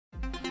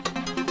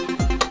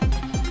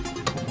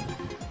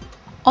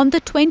On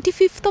the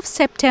 25th of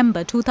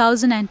September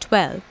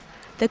 2012,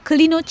 the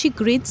Kilinochchi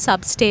grid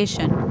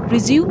substation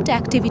resumed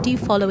activity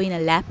following a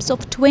lapse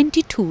of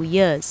 22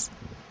 years.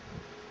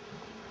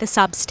 The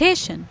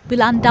substation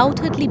will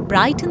undoubtedly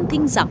brighten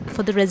things up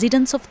for the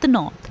residents of the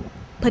north,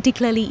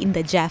 particularly in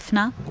the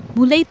Jaffna,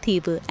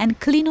 Mullaitivu and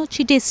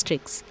Kilinochchi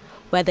districts,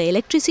 where the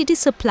electricity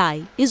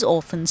supply is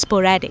often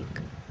sporadic.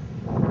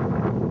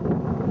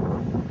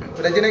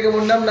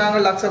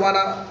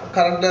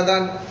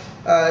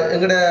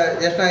 எங்கட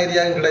Jaffna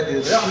area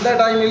கிடைச்சது அந்த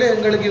டைமில்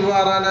எங்களுக்கு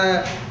இவ்வாறான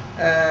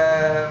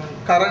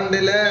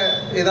கரண்டில்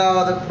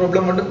ஏதாவது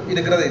problem மட்டும்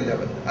இருக்கிறது இல்லை.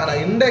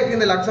 ஆனால் இன்றைக்கு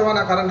இந்த லட்சமான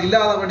கரண்ட்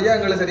இல்லாதபடியாக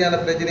எங்களுக்கு சரியான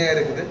பிரச்சனையாக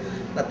இருக்குது.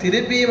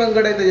 திருப்பியும்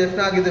எங்கட இந்த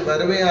ஜெஃப்னாக்கு இது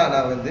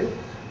வறுமையான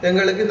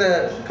எங்களுக்கு இந்த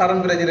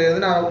கரண்ட்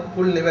பிரச்சனையிலிருந்து நான்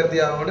ஃபுல் நிவர்த்தி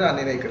ஆகும்னு நான்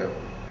நினைக்கிறேன்.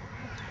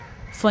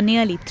 For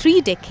nearly 3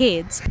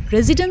 decades,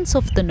 residents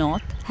of the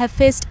north have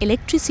faced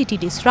electricity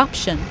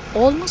disruption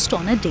almost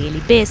on a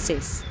daily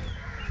basis.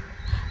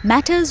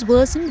 Matters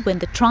worsened when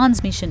the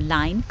transmission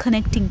line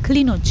connecting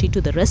Kilinochchi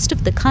to the rest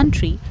of the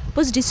country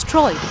was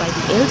destroyed by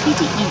the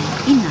LTTE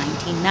in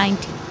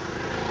 1990.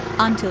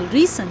 Until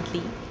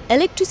recently,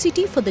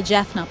 electricity for the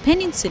Jaffna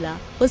Peninsula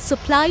was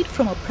supplied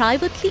from a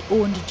privately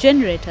owned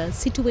generator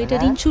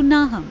situated in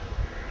Chunnaham.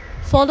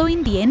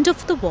 Following the end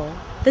of the war,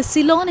 the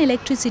Ceylon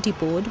Electricity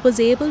Board was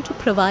able to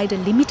provide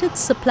a limited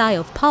supply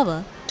of power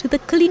to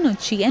the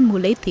Kilinochchi and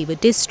Mullaitivu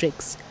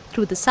districts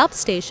through the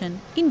substation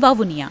in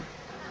Vavuniya.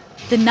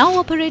 The now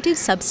operative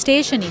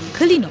substation in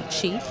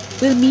Kilinochchi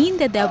will mean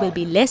that there will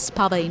be less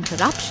power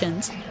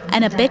interruptions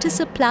and a better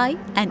supply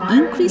and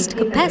increased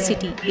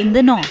capacity in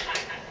the north.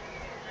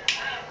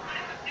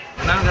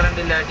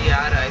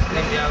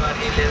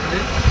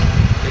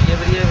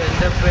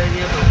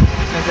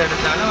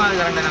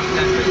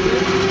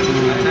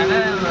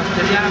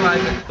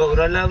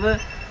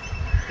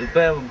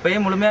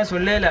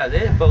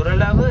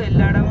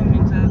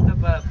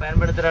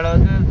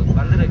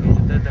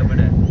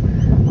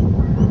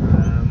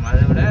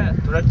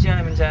 தொடர்ச்சியான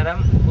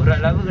மின்சாரம் ஒரு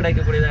அளவு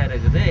கிடைக்கக்கூடியதா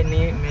இருக்குது. இனி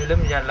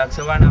மேலும்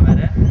லட்சவான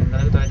வரை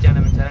உங்களுக்கு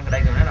தொடர்ச்சியான மின்சாரம்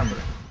கிடைக்கும்னு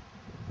நம்புறேன்.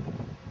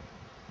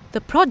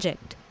 The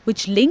project,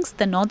 which links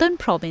the northern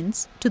province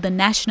to the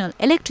national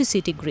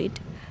electricity grid,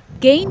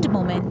 gained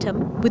momentum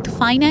with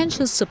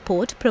financial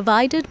support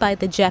provided by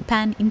the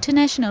Japan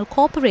International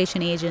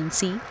Cooperation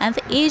Agency and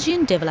the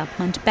Asian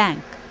Development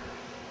Bank.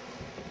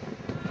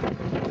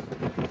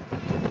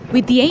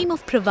 With the aim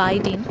of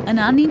providing an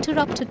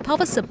uninterrupted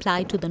power supply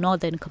to the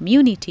northern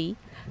community,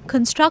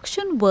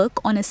 construction work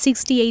on a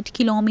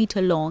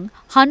 68-kilometer long,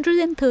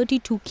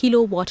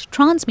 132-kilowatt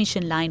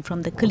transmission line from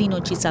the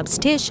Kilinochchi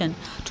substation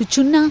to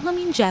Chunnaham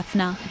in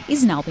Jaffna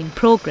is now in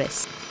progress.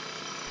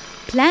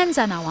 Plans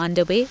are now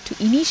underway to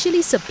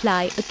initially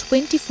supply a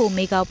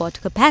 24-megawatt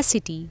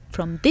capacity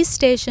from this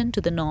station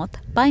to the north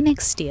by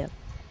next year.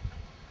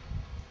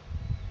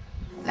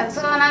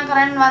 லட்சமான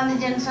current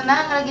வந்துச்சுன்னு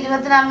சொன்னால்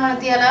எங்களுக்கு 24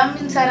 மணி நேரம்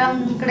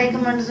மின்சாரம்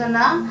கிடைக்கும்னு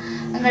சொன்னால்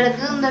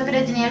எங்களுக்கு இந்த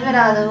பிரச்சனைகள்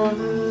வராது.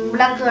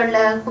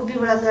 விளக்குகளில் குப்பி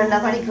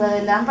விளக்குகளில்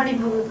படிக்கிறதெல்லாம்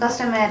படிப்புக்கு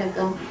கஷ்டமாக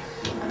இருக்கும்.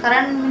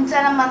 கரண்ட்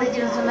மின்சாரம்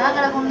வந்துச்சுன்னு சொன்னால்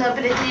எங்களுக்கு இந்த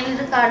பிரச்சனைகள்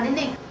இருக்காது.